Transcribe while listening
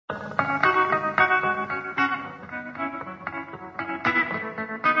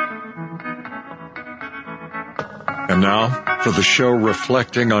And now, for the show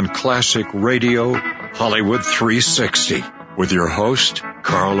reflecting on classic radio, Hollywood 360, with your host,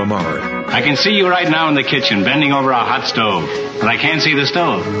 Carl Amari. I can see you right now in the kitchen, bending over a hot stove, but I can't see the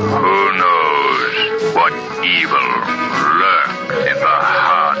stove. Who knows what evil lurks in the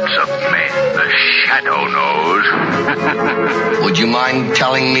hearts of men? The shadow knows. Would you mind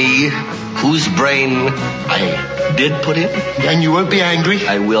telling me whose brain I did put in? And you won't be angry?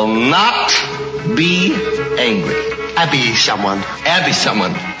 I will not be angry. Abby someone. Abby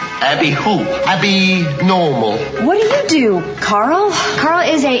someone. Abby who? Abby normal. What do you do, Carl? Carl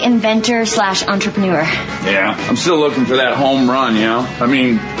is a inventor/entrepreneur. Yeah, I'm still looking for that home run, you know? I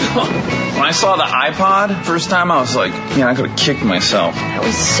mean, when I saw the iPod first time, I was like, I could have kicked myself. That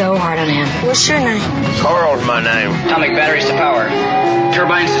was so hard on him. What's your name? Carl's my name. Atomic batteries to power.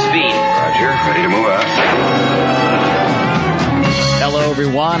 Turbines to speed. Roger, ready to move out. Hello,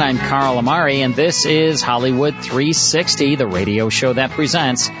 everyone. I'm Carl Amari, and this is Hollywood 360, the radio show that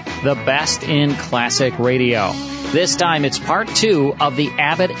presents the best in classic radio. This time, it's part 2 of the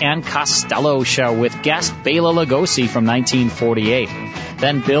Abbott and Costello Show with guest Bela Lugosi from 1948.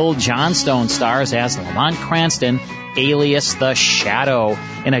 Then Bill Johnstone stars as Lamont Cranston, alias The Shadow,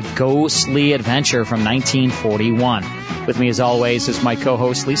 in a ghostly adventure from 1941. With me, as always, is my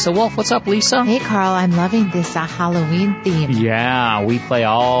co-host, Lisa Wolf. What's up, Lisa? Hey, Carl. I'm loving this Halloween theme. Yeah, we play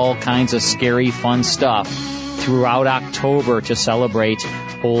all kinds of scary, fun stuff throughout October to celebrate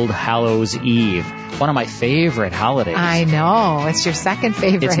Old Hallows Eve. One of my favorite holidays. I know. It's your second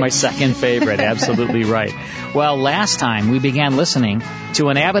favorite. It's my second favorite. Absolutely right. Well, last time we began listening to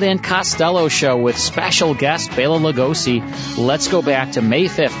an Abbott and Costello show with special guest Bela Lugosi. Let's go back to May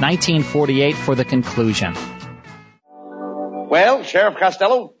 5th, 1948 for the conclusion. Well, Sheriff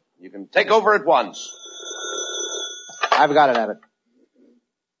Costello, you can take over at once. I've got it, Abbott.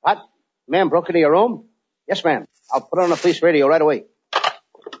 What? Man broke into your room? Yes, ma'am. I'll put it on the police radio right away.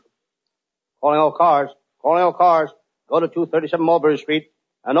 Calling all cars. Calling all cars. Go to 237 Mulberry Street.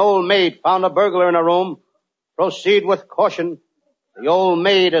 An old maid found a burglar in a room. Proceed with caution. The old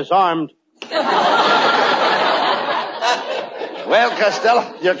maid is armed. Well,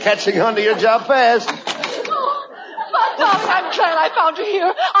 Costello, you're catching on to your job fast. Darling, I'm glad I found you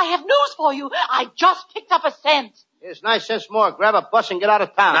here. I have news for you. I just picked up a cent. Here's 9 cents more. Grab a bus and get out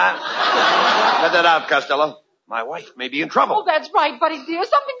of town. Cut that out, Costello. My wife may be in trouble. Oh, that's right, buddy dear.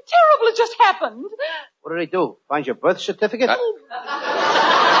 Something terrible has just happened. What did he do? Find your birth certificate?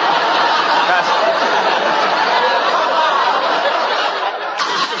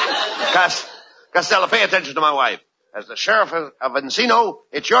 Costello, pay attention to my wife. As the sheriff of Encino,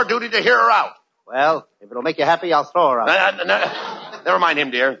 it's your duty to hear her out. Well, if it'll make you happy, I'll throw her out. Never mind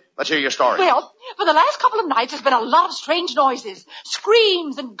him, dear. Let's hear your story. Well, for the last couple of nights, there's been a lot of strange noises.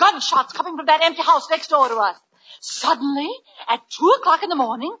 Screams and gunshots coming from that empty house next door to us. Suddenly, at 2:00 in the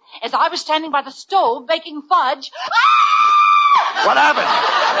morning, as I was standing by the stove baking fudge... What happened?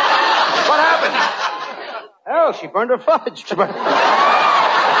 What happened? Oh, she burned her fudge. No,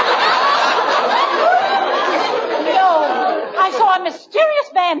 I saw a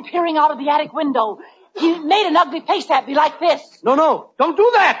mysterious man peering out of the attic window. He made an ugly face at me like this. No, don't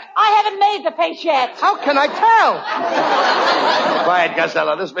do that. I haven't made the face yet. How can I tell? Quiet,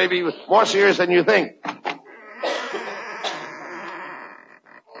 Costello. This may be more serious than you think.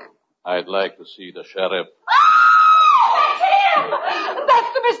 I'd like to see the sheriff. That's him!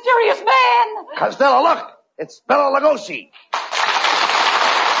 That's the mysterious man! Costello, look! It's Bela Lugosi.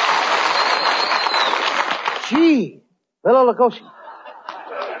 Gee, Bela Lugosi.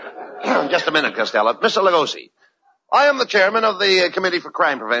 Just a minute, Costello. Mr. Lugosi, I am the chairman of the Committee for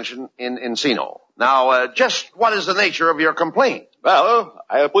Crime Prevention in Encino. Now, just what is the nature of your complaint? Well,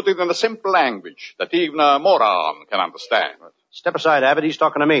 I'll put it in a simple language that even a moron can understand. Step aside, Abbott. He's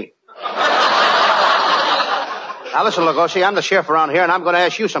talking to me. Now, listen, Lugosi, I'm the sheriff around here, and I'm going to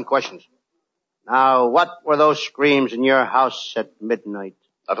ask you some questions. Now, what were those screams in your house at midnight?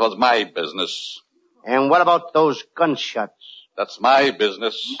 That was my business. And what about those gunshots? That's my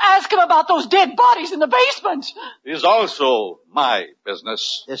business. Ask him about those dead bodies in the basement. It is also my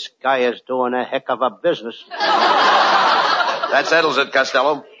business. This guy is doing a heck of a business. That settles it,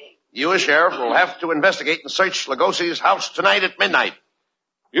 Costello. You as sheriff will have to investigate and search Lugosi's house tonight at midnight.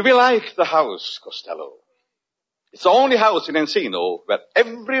 You will like the house, Costello. It's the only house in Encino where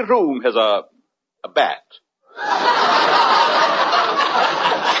every room has a bat.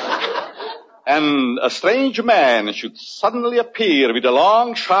 And a strange man should suddenly appear with a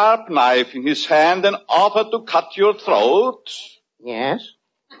long, sharp knife in his hand and offer to cut your throat. Yes?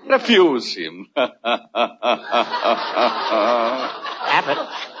 Refuse him. Abbott,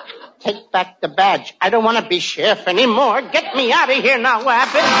 Take back the badge. I don't want to be sheriff anymore. Get me out of here now,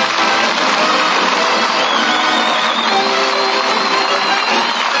 Abbott.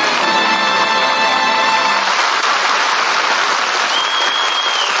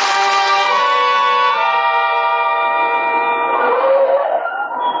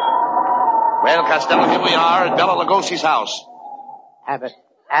 Well, Costello, here we are at Bela Lugosi's house. Abbott,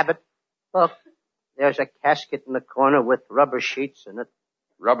 look. There's a casket in the corner with rubber sheets in it.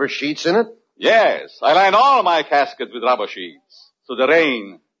 Rubber sheets in it? Yes, I line all my caskets with rubber sheets, so the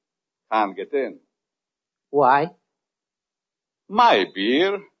rain can't get in. Why? My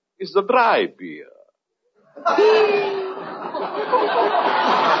beer is the dry beer.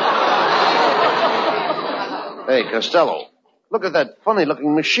 Hey, Costello, look at that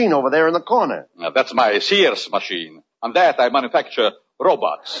funny-looking machine over there in the corner. Now, that's my Sears machine. On that, I manufacture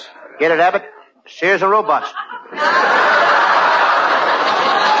robots. Get it, Abbott? Sears a robot. One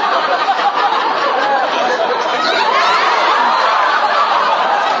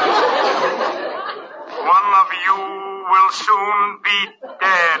of you will soon be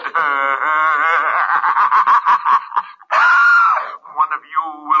dead. One of you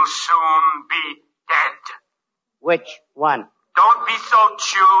will soon be dead. Which one? Don't be so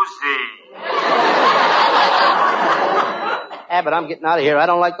choosy. Abbott, I'm getting out of here. I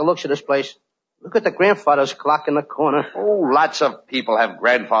don't like the looks of this place. Look at the grandfather's clock in the corner. Oh, lots of people have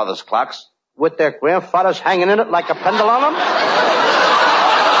grandfather's clocks. With their grandfathers hanging in it like a pendulum?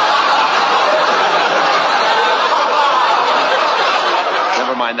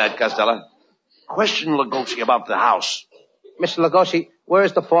 Never mind that, Costello. Question Lugosi about the house. Mr. Lugosi, where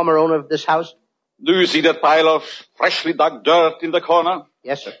is the former owner of this house? Do you see that pile of freshly dug dirt in the corner?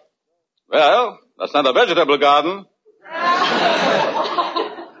 Yes, sir. Well, that's not a vegetable garden.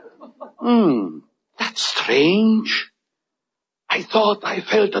 That's strange. I thought I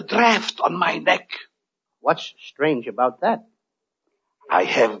felt a draft on my neck. What's strange about that? I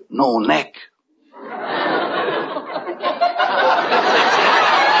have no neck.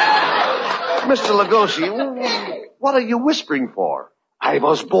 Mr. Lugosi, what are you whispering for? I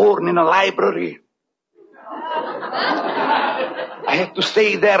was born in a library. I had to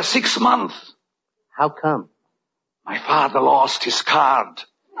stay there 6 months. How come? My father lost his card.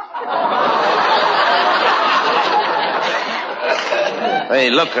 Hey,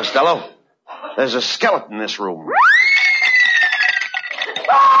 look, Costello. There's a skeleton in this room.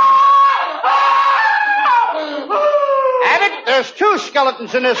 Abbott, there's 2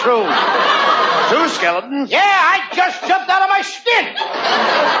 skeletons in this room. 2 skeletons? Yeah, I just jumped out of my skin.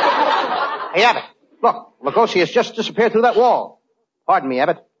 Hey, Abbott, look, Lugosi has just disappeared through that wall. Pardon me,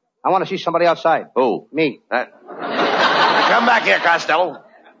 Abbott. I want to see somebody outside. Who? Me. Come back here, Costello.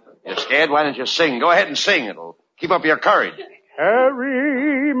 You're scared? Why don't you sing? Go ahead and sing. It'll keep up your courage.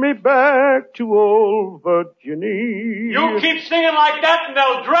 Carry me back to old Virginia. You keep singing like that and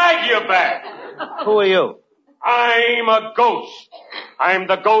they'll drag you back. Who are you? I'm a ghost. I'm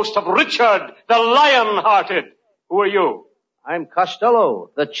the ghost of Richard, the lion-hearted. Who are you? I'm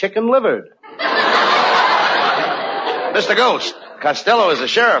Costello, the chicken-livered. Mr. Ghost, Costello is the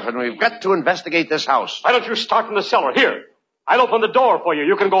sheriff, and we've got to investigate this house. Why don't you start in the cellar? Here. I'll open the door for you.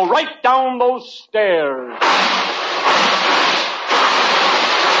 You can go right down those stairs.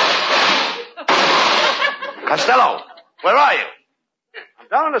 Costello, where are you? I'm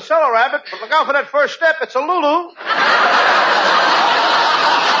down in the cellar, Abbott, but look out for that first step. It's a Lulu. It's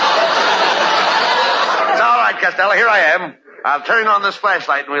all right, Costello. Here I am. I'll turn on this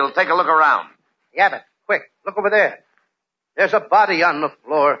flashlight, and we'll take a look around. Hey, Abbott, quick. Look over there. There's a body on the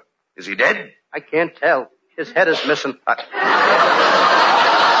floor. Is he dead? I can't tell. His head is missing. I'm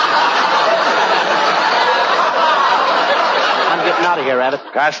getting out of here, Abbott.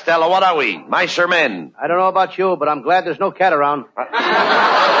 Costello, what are we? Mice or men? I don't know about you, but I'm glad there's no cat around.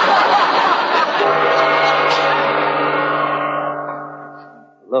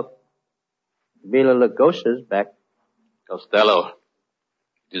 Look. Bela Lugosi's back. Costello,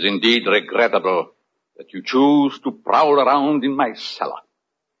 it is indeed regrettable that you choose to prowl around in my cellar.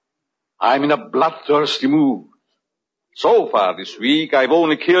 I'm in a bloodthirsty mood. So far this week, I've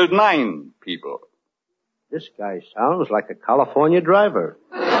only killed 9 people. This guy sounds like a California driver.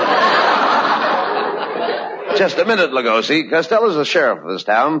 Just a minute, Lugosi. Costello's the sheriff of this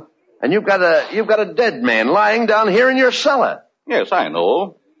town, and you've got a dead man lying down here in your cellar. Yes, I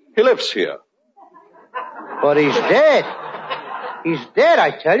know. He lives here. But he's dead. He's dead,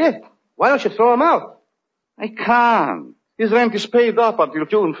 I tell you. Why don't you throw him out? I can't. His rent is paid up until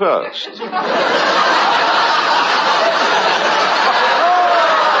June 1st.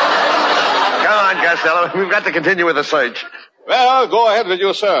 Come on, Costello. We've got to continue with the search. Well, go ahead with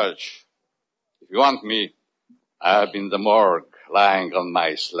your search. If you want me, I'm in the morgue, lying on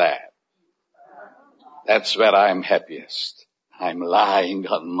my slab. That's where I'm happiest. I'm lying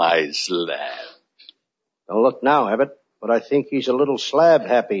on my slab. Don't look now, Abbott, but I think he's a little slab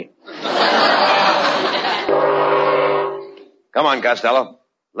happy. Come on, Costello.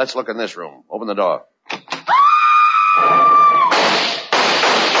 Let's look in this room. Open the door.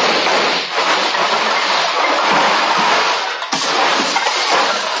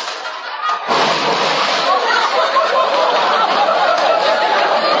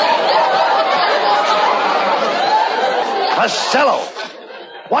 Costello!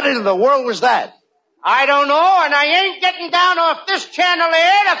 What in the world was that? I don't know, and I ain't getting down off this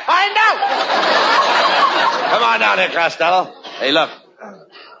chandelier to find out. Come on down here, Costello. Hey, look.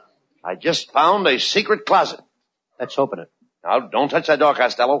 I just found a secret closet. Let's open it. Now, don't touch that door,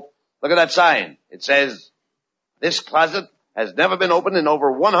 Costello. Look at that sign. It says, this closet has never been opened in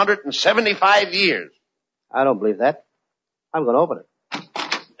over 175 years. I don't believe that. I'm going to open it.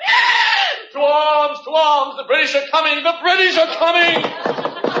 To arms, to arms! The British are coming! The British are coming!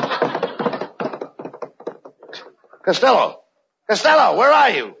 Costello! Costello, where are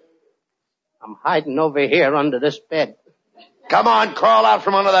you? I'm hiding over here under this bed. Come on, crawl out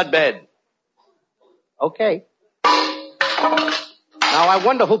from under that bed. Okay. Now, I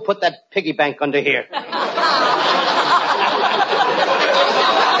wonder who put that piggy bank under here.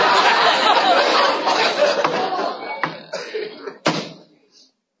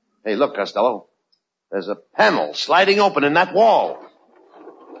 Hey, look, Costello. There's a panel sliding open in that wall.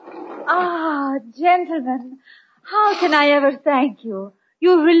 Ah, gentlemen, how can I ever thank you?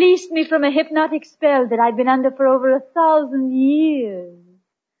 You released me from a hypnotic spell that I'd been under for over 1,000 years.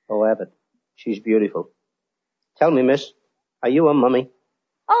 Oh, Abbott, she's beautiful. Tell me, miss, are you a mummy?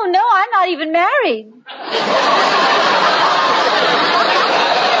 Oh, no, I'm not even married.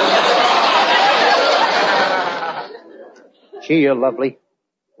 Gee, you're lovely.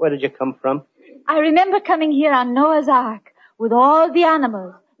 Where did you come from? I remember coming here on Noah's Ark with all the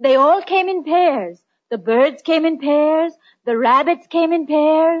animals. They all came in pairs. The birds came in pairs. The rabbits came in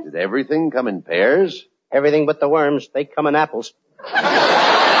pairs. Did everything come in pairs? Everything but the worms. They come in apples.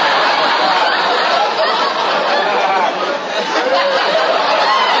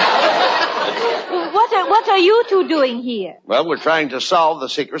 What are you two doing here? Well, we're trying to solve the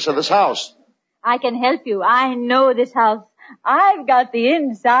secrets of this house. I can help you. I know this house. I've got the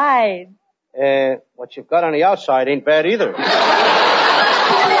inside. What you've got on the outside ain't bad either.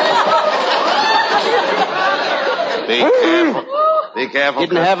 Be careful. Be careful.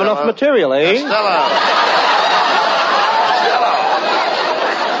 Didn't have enough material, eh? Costello.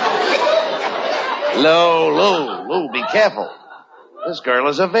 Lou, be careful. This girl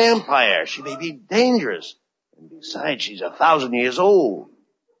is a vampire. She may be dangerous. And besides, she's 1,000 years old.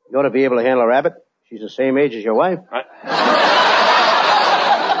 You ought to be able to handle a rabbit. She's the same age as your wife.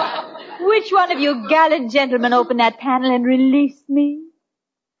 Which one of you gallant gentlemen opened that panel and released me?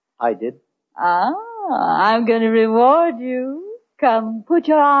 I did. Ah, I'm going to reward you. Come, put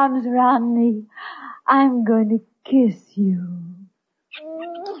your arms around me. I'm going to kiss you.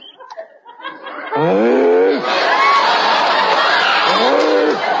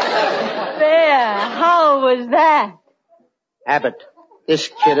 There, how was that? Abbott, this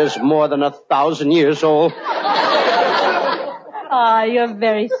kid is more than 1,000 years old. Ah, you're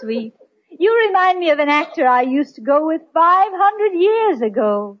very sweet. You remind me of an actor I used to go with 500 years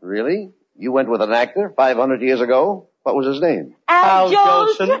ago. Really? You went with an actor 500 years ago? What was his name? Al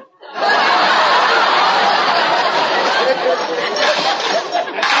Jolson.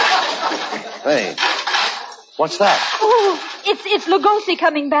 Hey, what's that? Oh, it's Lugosi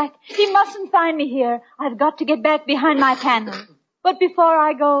coming back. He mustn't find me here. I've got to get back behind my panel. But before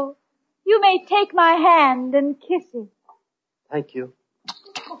I go, you may take my hand and kiss it. Thank you.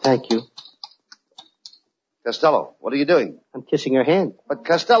 Thank you. Costello, what are you doing? I'm kissing her hand. But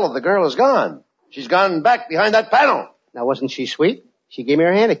Costello, the girl is gone. She's gone back behind that panel. Now, wasn't she sweet? She gave me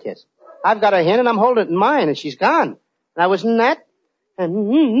her hand a kiss. I've got her hand and I'm holding it in mine and she's gone. Now, wasn't that?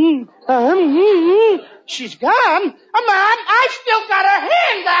 She's gone. Mom, I still got her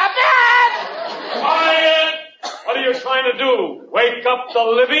hand up. Quiet! What are you trying to do? Wake up the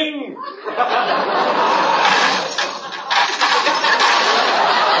living?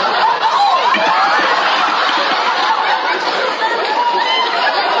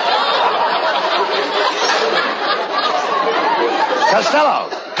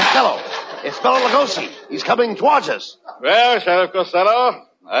 Costello, it's Bela Lugosi. He's coming towards us. Well, Sheriff Costello,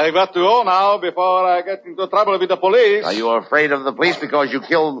 I've got to go now before I get into trouble with the police. Are you afraid of the police because you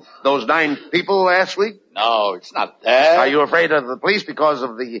killed those 9 people last week? No, it's not that. Are you afraid of the police because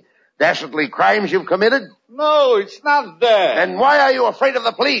of the dastardly crimes you've committed? No, it's not that. And why are you afraid of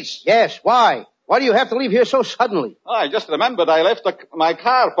the police? Yes, why? Why do you have to leave here so suddenly? I just remembered I left my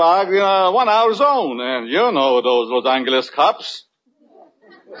car parked in a 1-hour zone, and you know those Los Angeles cops.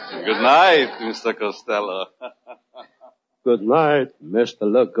 Good night, Mr. Costello. Good night, Mr.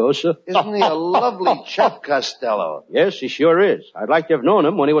 Lugosi. Isn't he a lovely chap, Costello? Yes, he sure is. I'd like to have known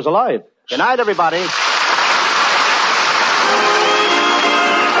him when he was alive. Good night, everybody.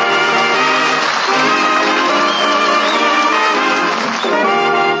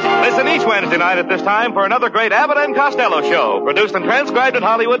 Listen each Wednesday night at this time for another great Abbott and Costello Show, produced and transcribed in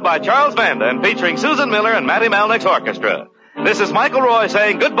Hollywood by Charles Vanda and featuring Susan Miller and Matty Malnick's orchestra. This is Michael Roy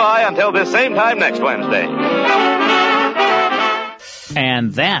saying goodbye until this same time next Wednesday.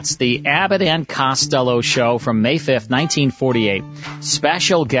 And that's the Abbott and Costello Show from May 5th, 1948.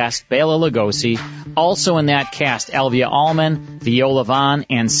 Special guest Bela Lugosi. Also in that cast, Elvia Allman, Viola Vonn,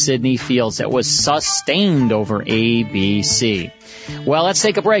 and Sidney Fields. It was sustained over ABC. Well, let's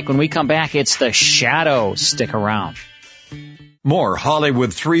take a break. When we come back, it's The Shadow. Stick around. More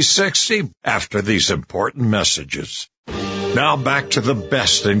Hollywood 360 after these important messages. Now back to the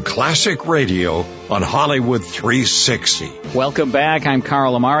best in classic radio on Hollywood 360. Welcome back. I'm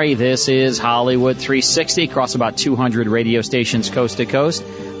Carl Amari. This is Hollywood 360 across about 200 radio stations coast to coast.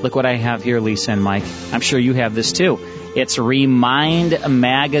 Look what I have here, Lisa and Mike. I'm sure you have this too. It's Remind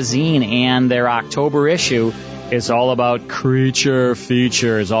Magazine, and their October issue is all about creature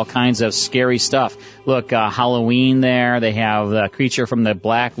features, all kinds of scary stuff. Look, Halloween there. They have the creature from the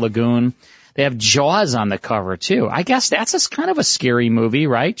Black Lagoon. They have Jaws on the cover, too. I guess that's kind of a scary movie,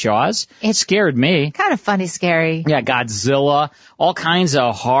 right, Jaws? It scared me. Kind of funny, scary. Yeah, Godzilla, all kinds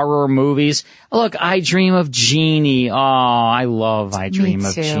of horror movies. Look, I Dream of Jeannie. Oh, I love I Dream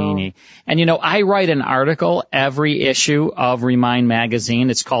of Jeannie. And, you know, I write an article every issue of Remind Magazine.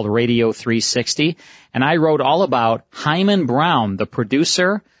 It's called Radio-360. And I wrote all about Hyman Brown, the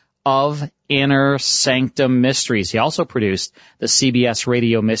producer of Inner Sanctum Mysteries. He also produced the CBS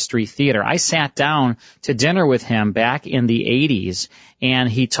Radio Mystery Theater. I sat down to dinner with him back in the 80s, and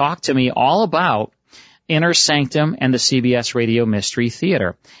he talked to me all about Inner Sanctum and the CBS Radio Mystery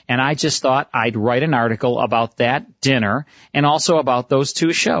Theater. And I just thought I'd write an article about that dinner and also about those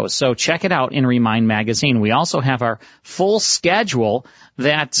two shows. So check it out in Remind Magazine. We also have our full schedule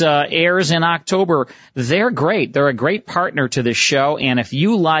that airs in October. They're great. They're a great partner to the show. And if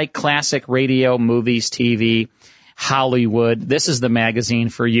you like classic radio, movies, TV, Hollywood, this is the magazine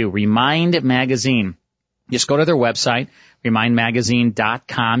for you. Remind Magazine. Just go to their website,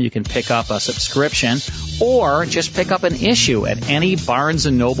 remindmagazine.com. You can pick up a subscription or just pick up an issue at any Barnes &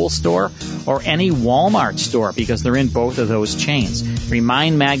 Noble store or any Walmart store because they're in both of those chains.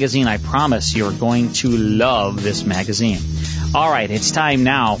 Remind Magazine, I promise you're going to love this magazine. All right, it's time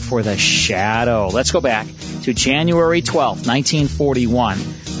now for The Shadow. Let's go back to January 12th, 1941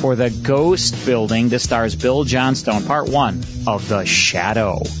 for The Ghost Building. This stars Bill Johnstone, part 1 of The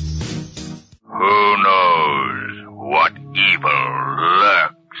Shadow. Who knows what evil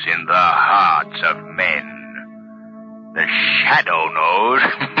lurks in the hearts of men? The Shadow knows.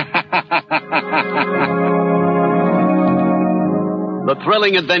 The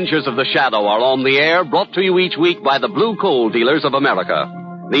thrilling adventures of The Shadow are on the air, brought to you each week by the Blue Coal Dealers of America.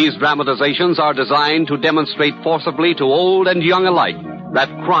 These dramatizations are designed to demonstrate forcibly to old and young alike that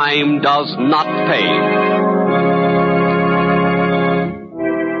crime does not pay.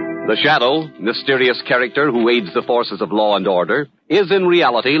 The Shadow, mysterious character who aids the forces of law and order, is in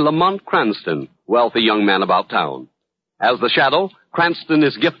reality Lamont Cranston, wealthy young man about town. As the Shadow, Cranston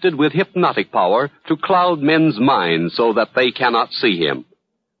is gifted with hypnotic power to cloud men's minds so that they cannot see him.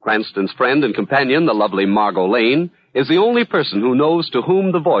 Cranston's friend and companion, the lovely Margot Lane, is the only person who knows to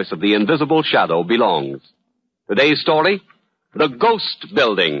whom the voice of the invisible Shadow belongs. Today's story, The Ghost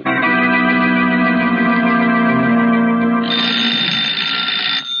Building.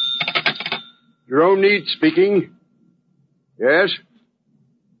 Jerome Need speaking. Yes?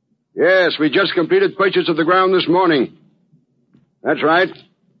 Yes, we just completed purchase of the ground this morning. That's right.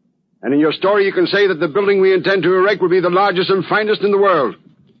 And in your story you can say that the building we intend to erect will be the largest and finest in the world.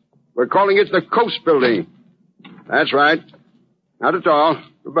 We're calling it the Coast Building. That's right. Not at all.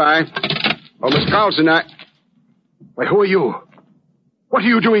 Goodbye. Oh, Miss Carlson, Why, who are you? What are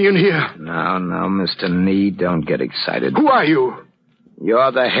you doing in here? No, Mr. Need, don't get excited. Who are you?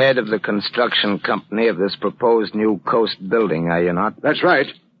 You're the head of the construction company of this proposed new Coast Building, are you not? That's right.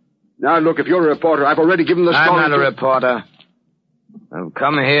 Now, look, if you're a reporter, I've already given the story. I'm not a reporter. I've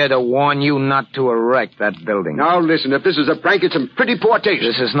come here to warn you not to erect that building. Now, listen, if this is a prank, it's in pretty poor taste.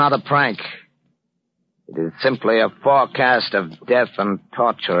 This is not a prank. It is simply a forecast of death and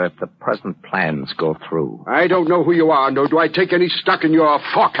torture if the present plans go through. I don't know who you are, nor do I take any stock in your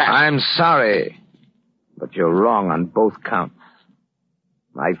forecast. I'm sorry, but you're wrong on both counts.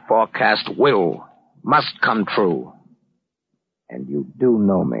 My forecast must come true. And you do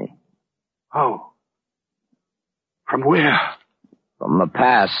know me. Oh. From where? From the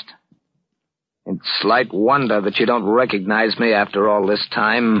past. It's slight wonder that you don't recognize me after all this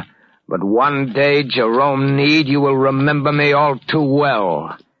time. But one day, Jerome Need, you will remember me all too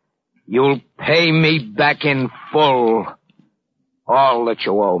well. You'll pay me back in full all that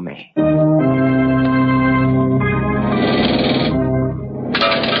you owe me.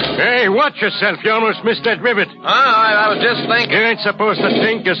 Hey, watch yourself. You almost missed that rivet. I was just thinking. You ain't supposed to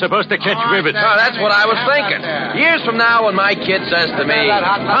think. You're supposed to catch rivets. Oh, that's what I was thinking. Years from now, when my kid says to me,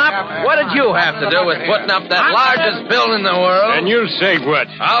 Pop, what did you have to do with putting up that largest building in the world? And you'll say what?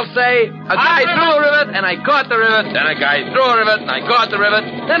 I'll say, a guy threw a rivet, and I caught the rivet. Then a guy threw a rivet, and I caught the rivet.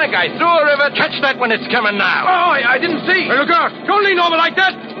 Then a guy threw a rivet. Catch that when it's coming now. Oh, I didn't see. Hey, look out. Don't lean over like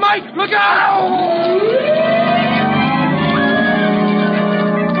that. Mike, look out.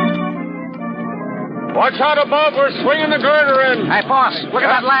 Watch out above. We're swinging the girder in. Hey, boss, look at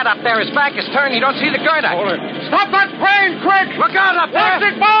that lad up there. His back is turned. You don't see the girder. Hold it. Stop that crane, quick! Look out up there. Watch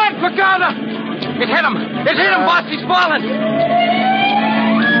it, Bud! Look out up. It hit him. It hit him, boss. He's falling.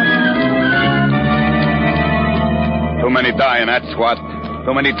 Too many dying, that's what.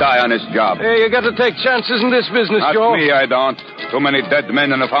 Too many die on this job. Hey, you got to take chances in this business, Not Joe. me, I don't. Too many dead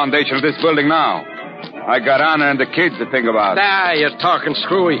men in the foundation of this building now. I got Anna and the kids to think about. Ah, you're talking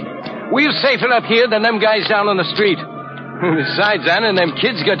screwy. We're safer up here than them guys down on the street. Besides, Anna and them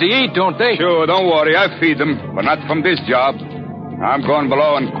kids got to eat, don't they? Sure, don't worry. I feed them, but not from this job. I'm going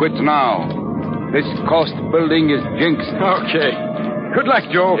below and quit now. This coast building is jinxed. Okay. Good luck,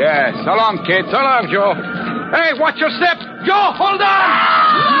 Joe. Yes. So long, kids. So long, Joe. Hey, watch your step. Joe, hold on!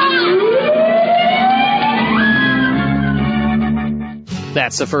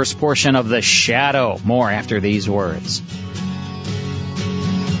 That's the first portion of The Shadow. More after these words.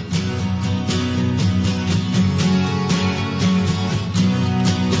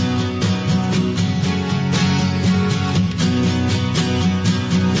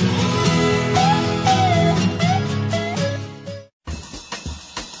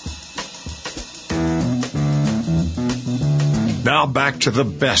 Now back to the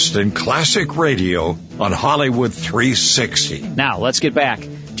best in classic radio on Hollywood 360. Now let's get back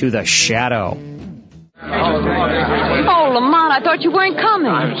to The Shadow. Oh, Lamont, I thought you weren't coming.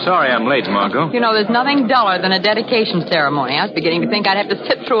 I'm sorry I'm late, Margot. You know, there's nothing duller than a dedication ceremony. I was beginning to think I'd have to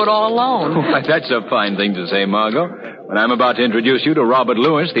sit through it all alone. Why, that's a fine thing to say, Margot. When I'm about to introduce you to Robert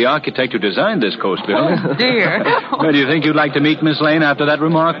Lewis, the architect who designed this coast building. Oh, dear. Do you think you'd like to meet Miss Lane after that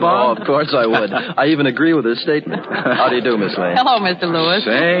remark, Bob? Oh, of course I would. I even agree with his statement. How do you do, Miss Lane? Hello, Mr. Lewis.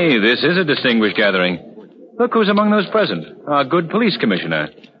 Say, this is a distinguished gathering. Look who's among those present. Our good police commissioner.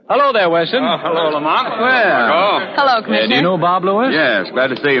 Hello there, Weston. Hello, Lamont. Hello, Commissioner. Do you know Bob Lewis? Yes, glad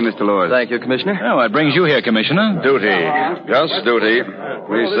to see you, Mr. Lewis. Thank you, Commissioner. Oh, what brings you here, Commissioner? Duty. Just duty.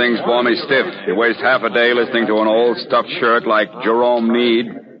 These things bore me stiff. You waste half a day listening to an old stuffed shirt like Jerome Need,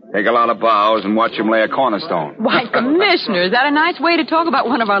 take a lot of bows, and watch him lay a cornerstone. Why, Commissioner, is that a nice way to talk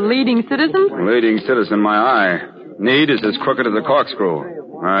about one of our leading citizens? Leading citizen, my eye. Need is as crooked as a corkscrew.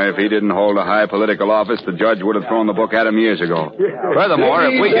 If he didn't hold a high political office, the judge would have thrown the book at him years ago. Furthermore,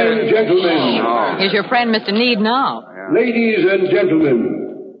 if we get... Ladies and gentlemen. Here's your friend, Mr. Need, now. Ladies and gentlemen,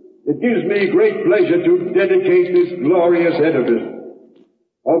 it gives me great pleasure to dedicate this glorious edifice.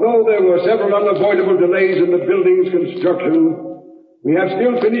 Although there were several unavoidable delays in the building's construction, we have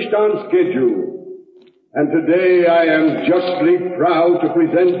still finished on schedule. And today I am justly proud to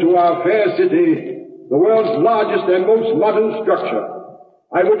present to our fair city the world's largest and most modern structure.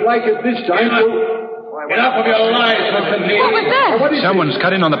 I would like at this time to... Get up of your lies, Mr. Need. What was that? Someone's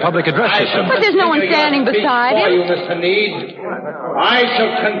cut in on the public address system. But there's no one standing beside for him. you, Mr. Need. I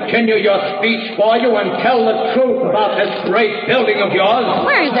shall continue your speech for you and tell the truth about this great building of yours.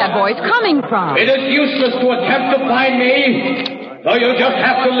 Where is that voice coming from? It is useless to attempt to find me, so you just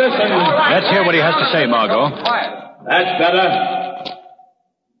have to listen. Let's hear what he has to say, Margot. That's better.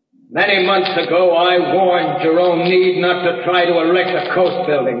 Many months ago, I warned Jerome Need not to try to erect a coast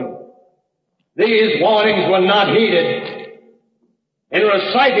building. These warnings were not heeded. In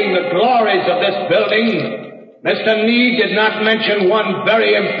reciting the glories of this building, Mr. Need did not mention one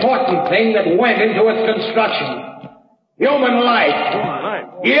very important thing that went into its construction. Human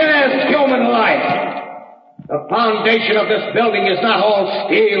life. Yes, human life. The foundation of this building is not all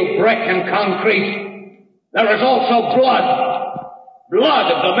steel, brick, and concrete. There is also blood. Blood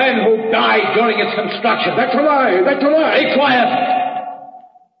of the men who died during its construction. That's a lie. That's a lie. Be quiet.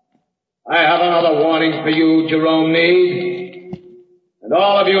 I have another warning for you, Jerome Meade. And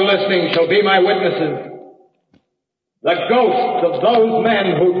all of you listening shall be my witnesses. The ghosts of those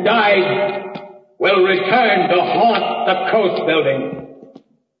men who died will return to haunt the Coast Building.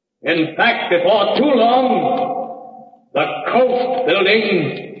 In fact, before too long, the Coast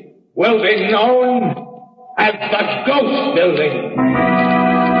Building will be known as the Ghost Building.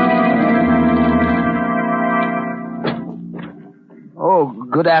 Oh,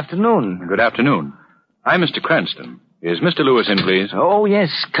 good afternoon. Good afternoon. I'm Mr. Cranston. Is Mr. Lewis in, please? Oh, yes.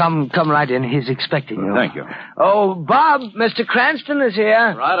 Come right in. He's expecting you. Thank you. Oh, Bob, Mr. Cranston is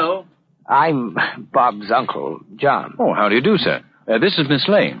here. Righto. I'm Bob's uncle, John. Oh, how do you do, sir? This is Miss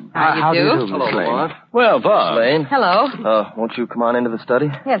Lane. How do you do, Hello, Miss Lane? Lamont. Well, Bob. Lane. Hello. Won't you come on into the study?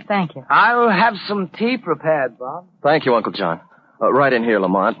 Yes, thank you. I'll have some tea prepared, Bob. Thank you, Uncle John. Right in here,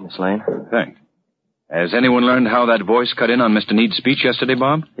 Lamont, Miss Lane. Thanks. Has anyone learned how that voice cut in on Mr. Need's speech yesterday,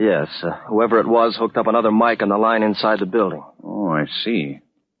 Bob? Yes. Whoever it was hooked up another mic on the line inside the building. Oh, I see.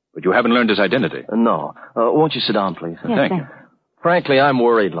 But you haven't learned his identity. No. Won't you sit down, please? Yes, Thank you. Frankly, I'm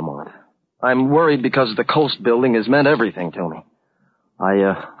worried, Lamont. I'm worried because the Coast Building has meant everything to me.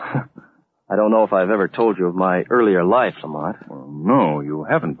 I don't know if I've ever told you of my earlier life, Lamont. Well, no, you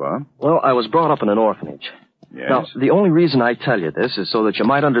haven't, Bob. Well, I was brought up in an orphanage. Yes? Now, the only reason I tell you this is so that you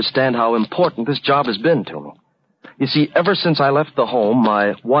might understand how important this job has been to me. You see, ever since I left the home,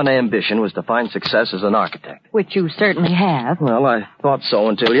 my one ambition was to find success as an architect. Which you certainly have. Well, I thought so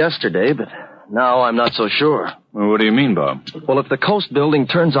until yesterday, but now I'm not so sure. Well, what do you mean, Bob? Well, if the Coast Building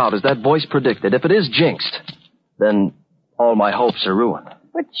turns out as that voice predicted, if it is jinxed, then all my hopes are ruined.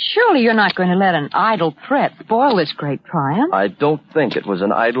 But surely you're not going to let an idle threat spoil this great triumph. I don't think it was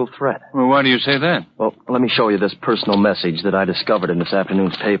an idle threat. Well, why do you say that? Well, let me show you this personal message that I discovered in this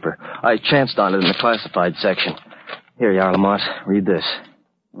afternoon's paper. I chanced on it in the classified section. Here you are, Lamont. Read this.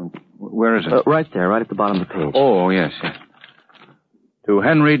 Where is it? Right there, right at the bottom of the page. Oh, yes. To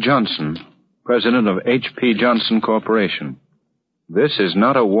Henry Johnson, president of H.P. Johnson Corporation. This is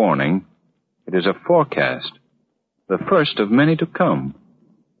not a warning. It is a forecast. The first of many to come.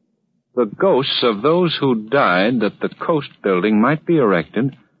 The ghosts of those who died that the Coast Building might be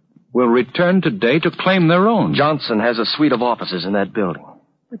erected will return today to claim their own. Johnson has a suite of offices in that building.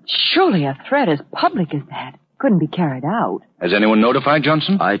 But surely a threat as public as that couldn't be carried out. Has anyone notified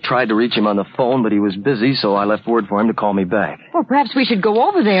Johnson? I tried to reach him on the phone, but he was busy, so I left word for him to call me back. Well, perhaps we should go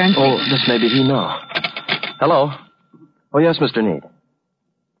over there and see. Oh, this maybe he know. Hello? Oh, yes, Mr. Need.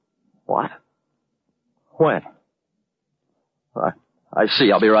 What? When? I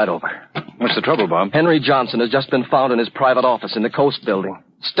see. I'll be right over. What's the trouble, Bob? Henry Johnson has just been found in his private office in the Coast Building.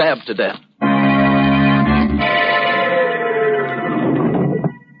 Stabbed to death.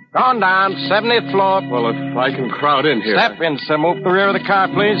 Gone down, 70th floor. Well, if I can crowd in here. Step in, sir. Move the rear of the car,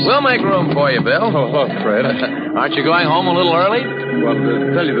 please. We'll make room for you, Bill. Oh, Fred. Aren't you going home a little early? Well,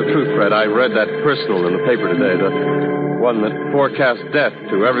 to tell you the truth, Fred, I read that personal in the paper today, the one that forecasts death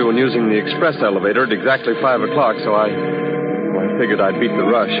to everyone using the express elevator at exactly 5 o'clock, so I figured I'd beat the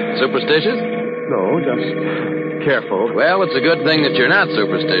rush. Superstitious? No, just careful. Well, it's a good thing that you're not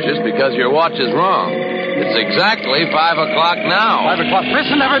superstitious because your watch is wrong. It's exactly 5 o'clock now. 5 o'clock.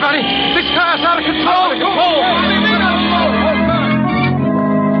 Listen, everybody! This car's out of control!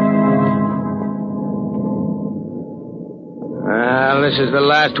 Well, this is the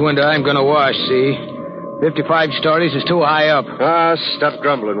last window I'm going to wash, see? 55 stories is too high up. Stop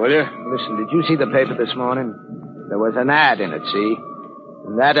grumbling, will you? Listen, did you see the paper this morning? There was an ad in it, see?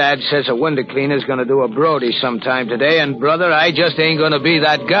 And that ad says a window cleaner's going to do a Brody sometime today, and, brother, I just ain't going to be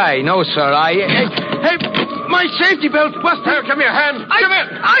that guy. No, sir, Hey, my safety belt's busted. Here, give me a hand. Come in.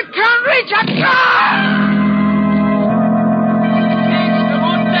 I can't reach a car!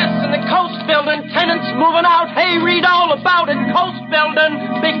 In the Coast Building, tenants moving out. Hey, read all about it. Coast Building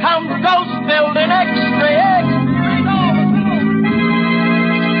becomes Ghost Building. Extra. Read all about it.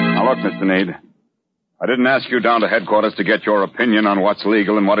 Now, look, Mr. Need. I didn't ask you down to headquarters to get your opinion on what's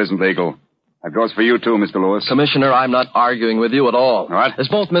legal and what isn't legal. That goes for you, too, Mr. Lewis. Commissioner, I'm not arguing with you at all. What? As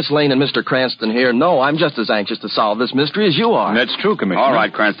both Miss Lane and Mr. Cranston here know, I'm just as anxious to solve this mystery as you are. That's true, Commissioner. All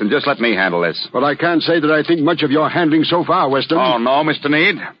right, Cranston, just let me handle this. Well, I can't say that I think much of your handling so far, Weston. Oh, no, Mr.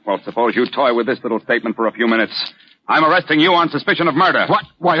 Need? Well, suppose you toy with this little statement for a few minutes. I'm arresting you on suspicion of murder. What?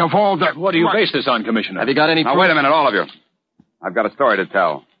 Why, of all the... What do you base this on, Commissioner? Have you got any Now, wait a minute, all of you. I've got a story to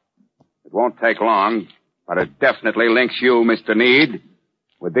tell. It won't take long, but it definitely links you, Mr. Need,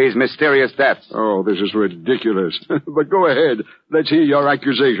 with these mysterious deaths. Oh, this is ridiculous. But go ahead. Let's hear your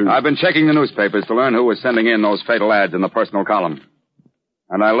accusation. I've been checking the newspapers to learn who was sending in those fatal ads in the personal column.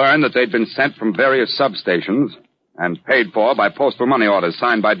 And I learned that they'd been sent from various substations and paid for by postal money orders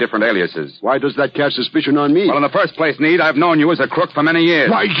signed by different aliases. Why does that cast suspicion on me? Well, in the first place, Need, I've known you as a crook for many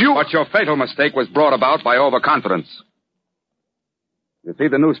years. Why, you... But your fatal mistake was brought about by overconfidence. You see,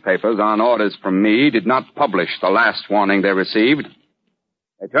 the newspapers, on orders from me, did not publish the last warning they received.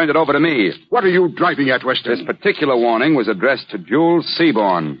 They turned it over to me. What are you driving at, Weston? This particular warning was addressed to Jules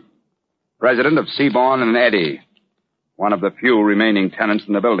Seaborn, president of Seaborn and Eddy, one of the few remaining tenants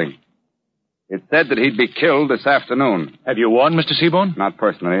in the building. It said that he'd be killed this afternoon. Have you warned Mr. Seaborn? Not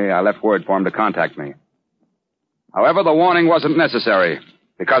personally. I left word for him to contact me. However, the warning wasn't necessary,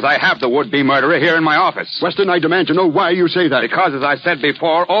 because I have the would-be murderer here in my office. Weston, I demand to know why you say that. Because, as I said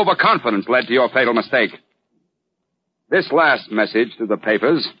before, overconfidence led to your fatal mistake. This last message to the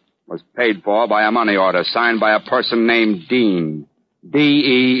papers was paid for by a money order signed by a person named Dean.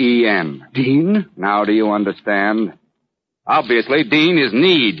 D-E-E-N. Dean? Now do you understand? Obviously, Dean is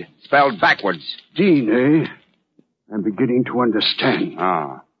Need, spelled backwards. Dean, eh? I'm beginning to understand.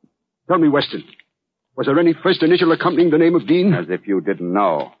 Ah. Tell me, Weston, was there any first initial accompanying the name of Dean? As if you didn't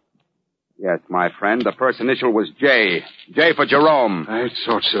know. Yes, my friend, the first initial was J. J for Jerome. I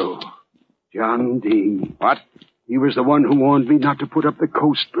thought so. John Dean. What? He was the one who warned me not to put up the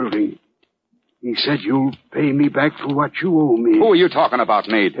Coast building. He said you'll pay me back for what you owe me. Who are you talking about,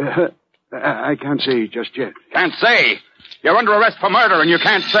 Need? I can't say just yet. Can't say? You're under arrest for murder, and you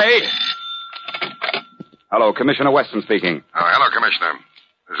can't say? Hello, Commissioner Weston speaking. Oh, hello, Commissioner.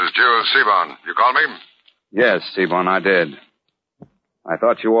 This is Jules Seaborn. You called me? Yes, Seaborn, I did. I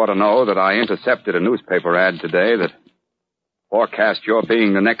thought you ought to know that I intercepted a newspaper ad today that forecast your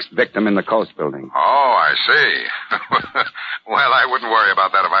being the next victim in the Coast building. Oh, I see. Well, I wouldn't worry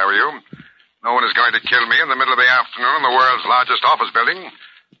about that if I were you. No one is going to kill me in the middle of the afternoon in the world's largest office building.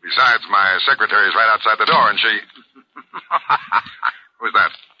 Besides, my secretary is right outside the door, and she... Who's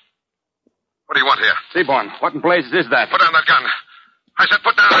that? What do you want here? Seaborn, what in blazes is that? Put down that gun. I said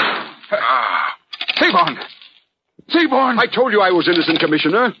put down... Seaborn! Seaborn! I told you I was innocent,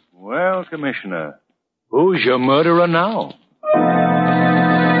 Commissioner. Well, Commissioner, who's your murderer now?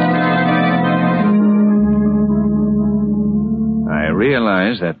 I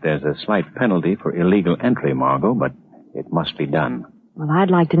realize that there's a slight penalty for illegal entry, Margot, but it must be done. Well,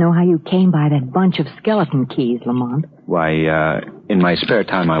 I'd like to know how you came by that bunch of skeleton keys, Lamont. Why, in my spare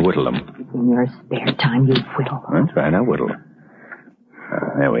time, I whittle them. In your spare time, you whittle them. That's right, I whittle.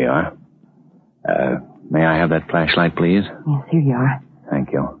 There we are. May I have that flashlight, please? Yes, here you are.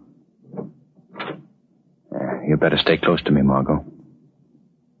 Thank you. You better stay close to me, Margot.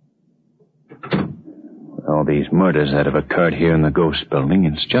 With all these murders that have occurred here in the Ghost Building,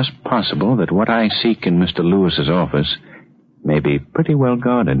 it's just possible that what I seek in Mr. Lewis's office may be pretty well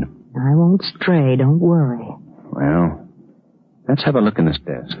guarded. I won't stray, don't worry. Well, let's have a look in this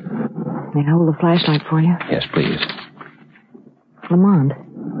desk. May I hold the flashlight for you? Yes, please. Lamont,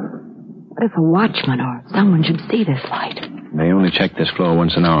 what if a watchman or someone should see this light? They only check this floor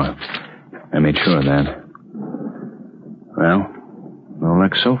once an hour. I made sure of that. Well, no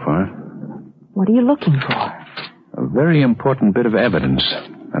luck so far. What are you looking for? A very important bit of evidence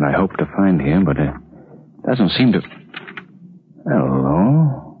that I hope to find here, but it doesn't seem to...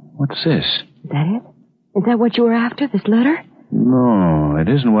 Hello? What's this? Is that it? Is that what you were after, this letter? No, it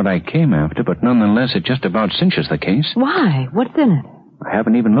isn't what I came after, but nonetheless it just about cinches the case. Why? What's in it? I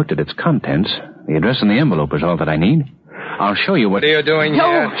haven't even looked at its contents. The address in the envelope is all that I need. I'll show you what... What are you doing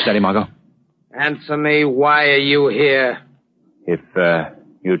here? Steady, Margot. Answer me, why are you here? If,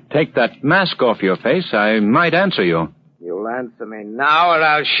 you take that mask off your face, I might answer you. You'll answer me now or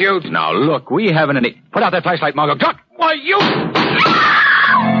I'll shoot. Now, look, we haven't any... Put out that flashlight, Margot. Duck! Why, you...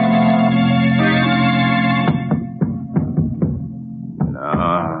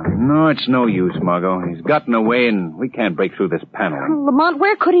 No, it's no use, Margot. He's gotten away and we can't break through this paneling. Lamont,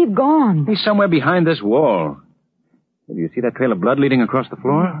 where could he have gone? He's somewhere behind this wall. Do you see that trail of blood leading across the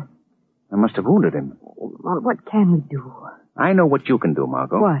floor? I must have wounded him. Lamont, what can we do? I know what you can do,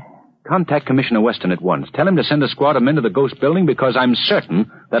 Margot. What? Contact Commissioner Weston at once. Tell him to send a squad of men to the Ghost Building because I'm certain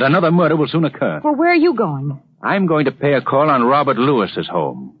that another murder will soon occur. Well, where are you going? I'm going to pay a call on Robert Lewis's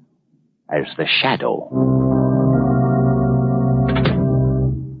home as the Shadow.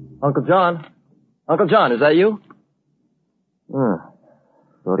 Uncle John? Uncle John, is that you?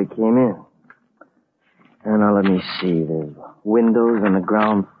 Thought he came in. And now let me see. There's windows on the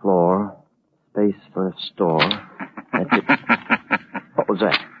ground floor. Space for a store. That's it. What was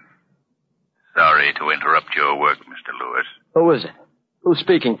that? Sorry to interrupt your work, Mr. Lewis. Who is it? Who's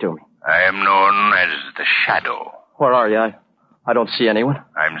speaking to me? I am known as the Shadow. Where are you? I don't see anyone.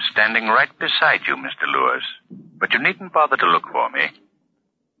 I'm standing right beside you, Mr. Lewis. But you needn't bother to look for me.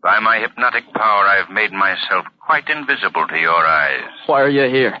 By my hypnotic power, I've made myself quite invisible to your eyes. Why are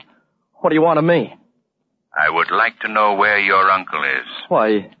you here? What do you want of me? I would like to know where your uncle is.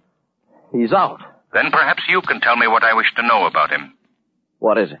 Why, he's out. Then perhaps you can tell me what I wish to know about him.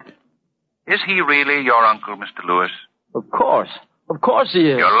 What is it? Is he really your uncle, Mr. Lewis? Of course. Of course he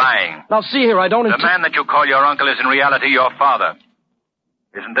is. You're lying. Now, see here, I don't... The man that you call your uncle is in reality your father.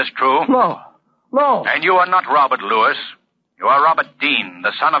 Isn't this true? No. And you are not Robert Lewis. You are Robert Dean,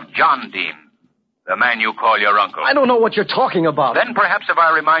 the son of John Dean, the man you call your uncle. I don't know what you're talking about. Then perhaps if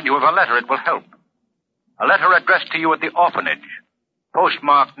I remind you of a letter, it will help. A letter addressed to you at the orphanage,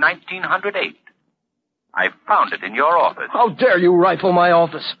 postmarked 1908. I found it in your office. How dare you rifle my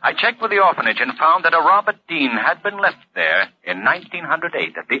office? I checked with the orphanage and found that a Robert Dean had been left there in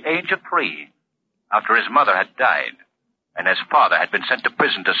 1908 at the age of 3, after his mother had died, and his father had been sent to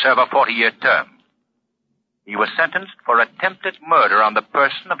prison to serve a 40-year term. He was sentenced for attempted murder on the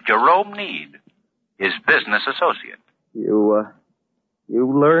person of Jerome Need, his business associate. You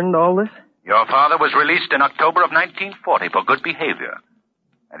learned all this? Your father was released in October of 1940 for good behavior.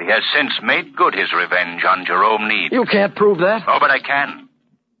 And he has since made good his revenge on Jerome Need. You can't prove that. Oh, but I can.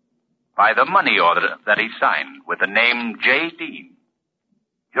 By the money order that he signed with the name J. Dean.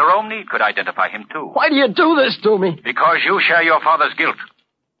 Jerome Need could identify him, too. Why do you do this to me? Because you share your father's guilt.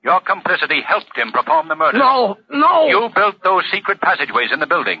 Your complicity helped him perform the murder. No! You built those secret passageways in the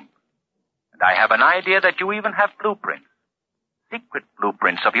building. And I have an idea that you even have blueprints. Secret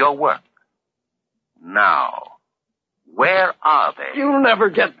blueprints of your work. Now, where are they? You'll never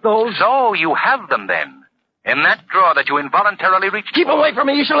get those. So, you have them then. In that drawer that you involuntarily reached Keep for. away from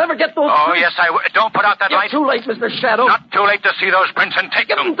me. You shall never get those Oh, prints. yes, I will. Don't put out that light. Too late, Mr. Shadow. Not too late to see those prints and take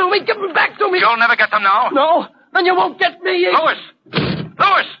them. Give them to me. Give them back to me. You'll never get them now. No? Then you won't get me. Lewis!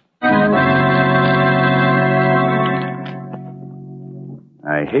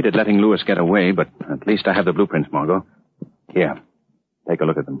 I hated letting Lewis get away, but at least I have the blueprints, Margot. Here, take a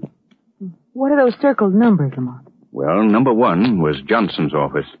look at them. What are those circled numbers, Lamont? Well, number 1 was Johnson's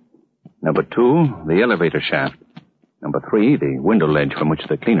office. Number 2, the elevator shaft. Number 3, the window ledge from which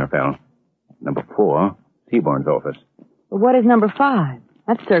the cleaner fell. Number 4, Seaborn's office. What is number 5?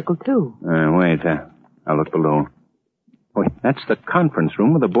 That's circled, too. Wait, I'll look below. Wait, that's the conference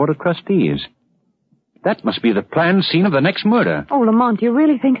room of the Board of Trustees. That must be the planned scene of the next murder. Oh, Lamont, do you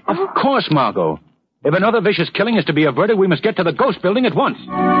really think so? Of course, Margot. If another vicious killing is to be averted, we must get to the ghost building at once.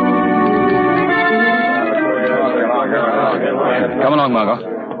 Come along,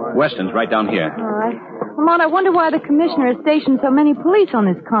 Margot. Weston's right down here. All right. Lamont, I wonder why the commissioner has stationed so many police on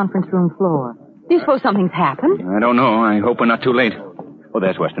this conference room floor. Do you suppose something's happened? I don't know. I hope we're not too late. Oh,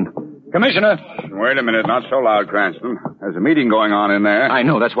 there's Weston. Commissioner! Wait a minute. Not so loud, Cranston. There's a meeting going on in there. I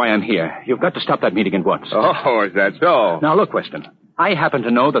know. That's why I'm here. You've got to stop that meeting at once. Oh, is that so? Now, look, Weston. I happen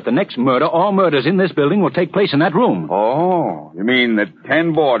to know that the next murder, all murders in this building, will take place in that room. Oh, you mean that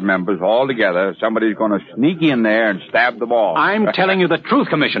 10 board members all together, somebody's going to sneak in there and stab them all? I'm telling you the truth,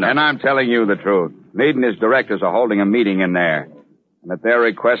 Commissioner. And I'm telling you the truth. Meade and his directors are holding a meeting in there. And at their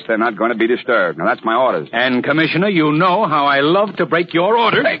request, they're not going to be disturbed. Now, that's my orders. And, Commissioner, you know how I love to break your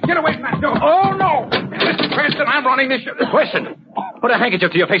orders. Hey, get away from that door. Oh, no. Mr. Cranston, I'm running this... Weston, put a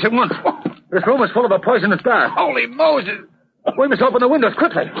handkerchief to your face at once. This room is full of a poisonous gas. Holy Moses. We must open the windows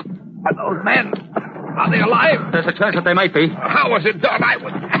quickly. Are those men... Are they alive? There's a chance that they might be. How was it done? I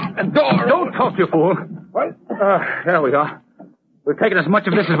was at the door. Don't talk, you fool. What? There we are. We've taken as much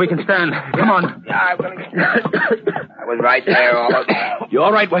of this as we can stand. Come on. Yeah, I was right there, all of it. You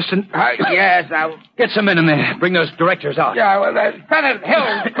all right, Weston? Yes, I'll... Get some men in there. Bring those directors out. Yeah, well, Lieutenant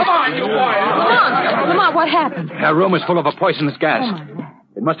Hill, come on, you boys. Lamont, what happened? Our room is full of a poisonous gas. Oh, my God.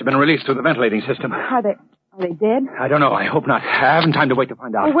 It must have been released through the ventilating system. Are they dead? I don't know. I hope not. I haven't time to wait to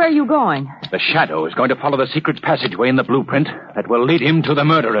find out. Well, where are you going? The Shadow is going to follow the secret passageway in the blueprint that will lead him to the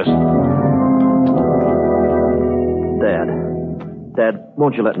murderers. Dad,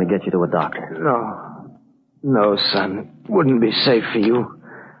 won't you let me get you to a doctor? No, son. Wouldn't be safe for you.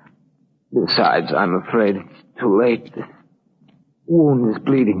 Besides, I'm afraid it's too late. The wound is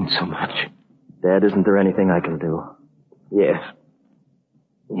bleeding so much. Dad, isn't there anything I can do? Yes.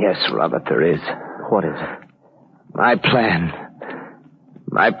 Yes, Robert, there is. What is it? My plan.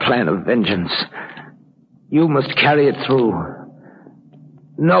 My plan of vengeance. You must carry it through.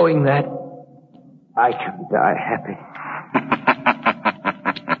 Knowing that, I can die happy.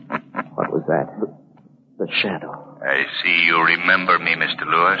 What was that? The Shadow. I see you remember me, Mr.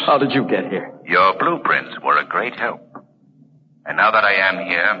 Lewis. How did you get here? Your blueprints were a great help. And now that I am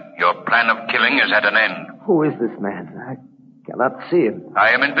here, your plan of killing is at an end. Who is this man? I cannot see him.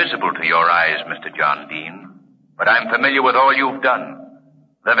 I am invisible to your eyes, Mr. John Dean, but I'm familiar with all you've done.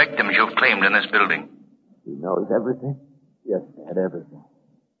 The victims you've claimed in this building. He knows everything? Yes, Dad, everything.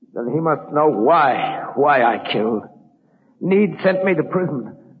 Then he must know why I killed. Need sent me to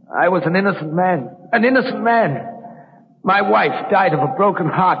prison. I was an innocent man. An innocent man. My wife died of a broken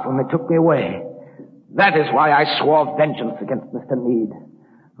heart when they took me away. That is why I swore vengeance against Mr. Need.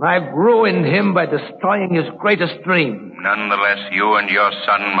 I've ruined him by destroying his greatest dream. Nonetheless, you and your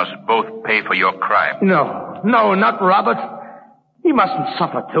son must both pay for your crime. No, not Robert. He mustn't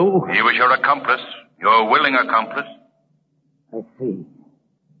suffer too. He was your accomplice, your willing accomplice. I see.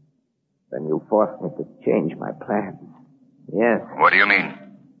 Then you forced me to change my plans. Yes. What do you mean?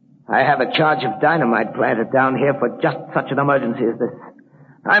 I have a charge of dynamite planted down here for just such an emergency as this.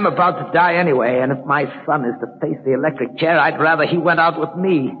 I'm about to die anyway, and if my son is to face the electric chair, I'd rather he went out with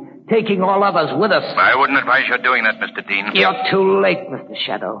me, taking all others with us. I wouldn't advise your doing that, Mr. Dean. You're too late, Mr.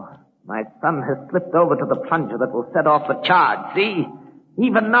 Shadow. My son has slipped over to the plunger that will set off the charge. See?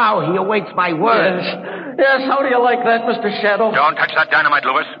 Even now, he awaits my words. Yes, how do you like that, Mr. Shadow? Don't touch that dynamite,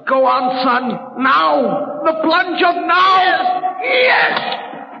 Lewis. Go on, son. Now! The plunger, now! Yes!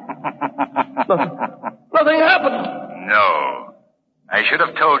 Nothing happened. No. I should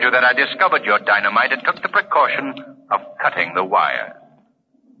have told you that I discovered your dynamite and took the precaution of cutting the wire.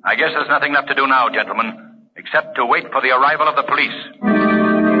 I guess there's nothing left to do now, gentlemen, except to wait for the arrival of the police.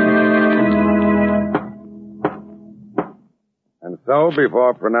 And so,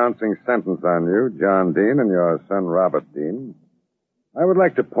 before pronouncing sentence on you, John Dean, and your son Robert Dean, I would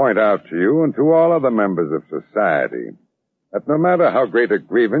like to point out to you and to all other members of society that no matter how great a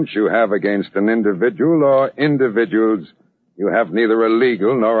grievance you have against an individual or individuals, you have neither a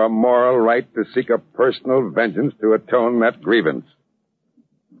legal nor a moral right to seek a personal vengeance to atone that grievance.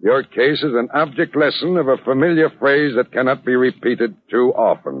 Your case is an object lesson of a familiar phrase that cannot be repeated too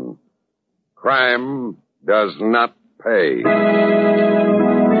often. Crime does not pay.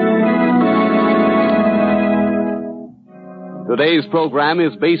 Today's program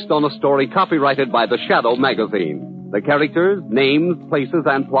is based on a story copyrighted by The Shadow magazine. The characters, names, places,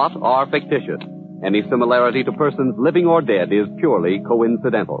 and plot are fictitious. Any similarity to persons living or dead is purely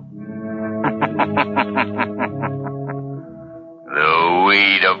coincidental. The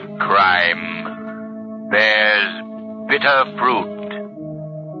weed of crime bears bitter fruit.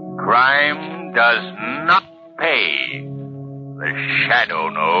 Crime does not pay. The Shadow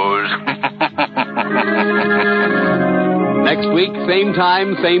knows. Next week, same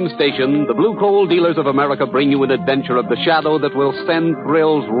time, same station, the Blue Coal Dealers of America bring you an adventure of the Shadow that will send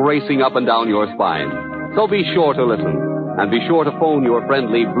thrills racing up and down your spine. So be sure to listen, and be sure to phone your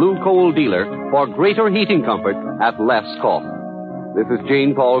friendly Blue Coal dealer for greater heating comfort at less cost. This is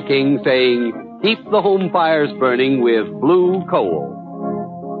Jane Paul King saying, keep the home fires burning with Blue Coal.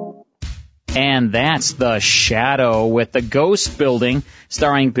 And that's The Shadow with The Ghost Building,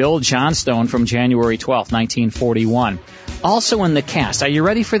 starring Bill Johnstone from January 12, 1941. Also in the cast, are you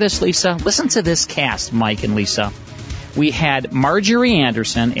ready for this, Lisa? Listen to this cast, Mike and Lisa. We had Marjorie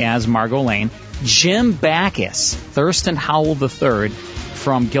Anderson as Margot Lane, Jim Backus, Thurston Howell III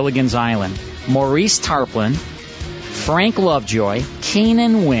from Gilligan's Island, Maurice Tarplin, Frank Lovejoy,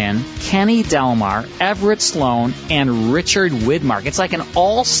 Keenan Wynn, Kenny Delmar, Everett Sloane, and Richard Widmark. It's like an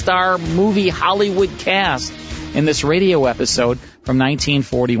all-star movie Hollywood cast in this radio episode from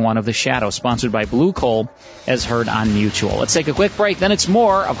 1941 of The Shadow, sponsored by Blue Coal, as heard on Mutual. Let's take a quick break, then it's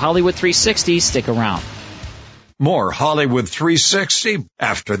more of Hollywood 360. Stick around. More Hollywood 360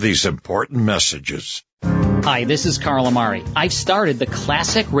 after these important messages. Hi, this is Carl Amari. I've started the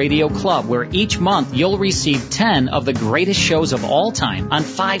Classic Radio Club, where each month you'll receive 10 of the greatest shows of all time on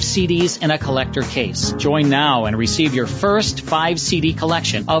 5 CDs in a collector case. Join now and receive your first 5 CD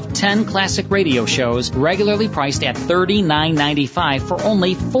collection of 10 classic radio shows, regularly priced at $39.95 for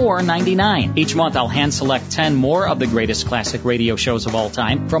only $4.99. Each month I'll hand select 10 more of the greatest classic radio shows of all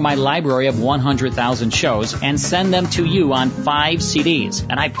time from my library of 100,000 shows and send them to you on 5 CDs.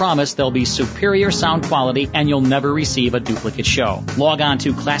 And I promise they'll be superior sound quality and you'll never receive a duplicate show. Log on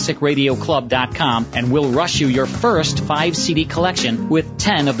to ClassicRadioClub.com and we'll rush you your first 5 CD collection with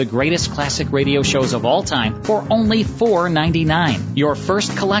 10 of the greatest classic radio shows of all time for only $4.99. Your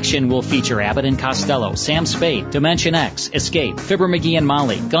first collection will feature Abbott and Costello, Sam Spade, Dimension X, Escape, Fibber McGee and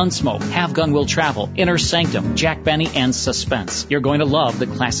Molly, Gunsmoke, Have Gun Will Travel, Inner Sanctum, Jack Benny, and Suspense. You're going to love the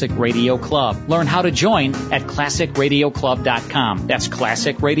Classic Radio Club. Learn how to join at ClassicRadioClub.com. That's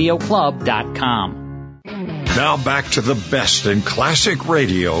ClassicRadioClub.com. Now back to the best in classic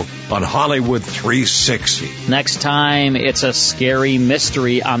radio on Hollywood 360. Next time, it's a scary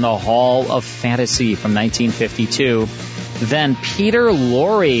mystery on the Hall of Fantasy from 1952. Then Peter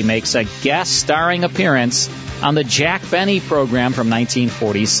Lorre makes a guest starring appearance on the Jack Benny program from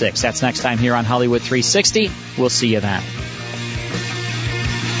 1946. That's next time here on Hollywood 360. We'll see you then.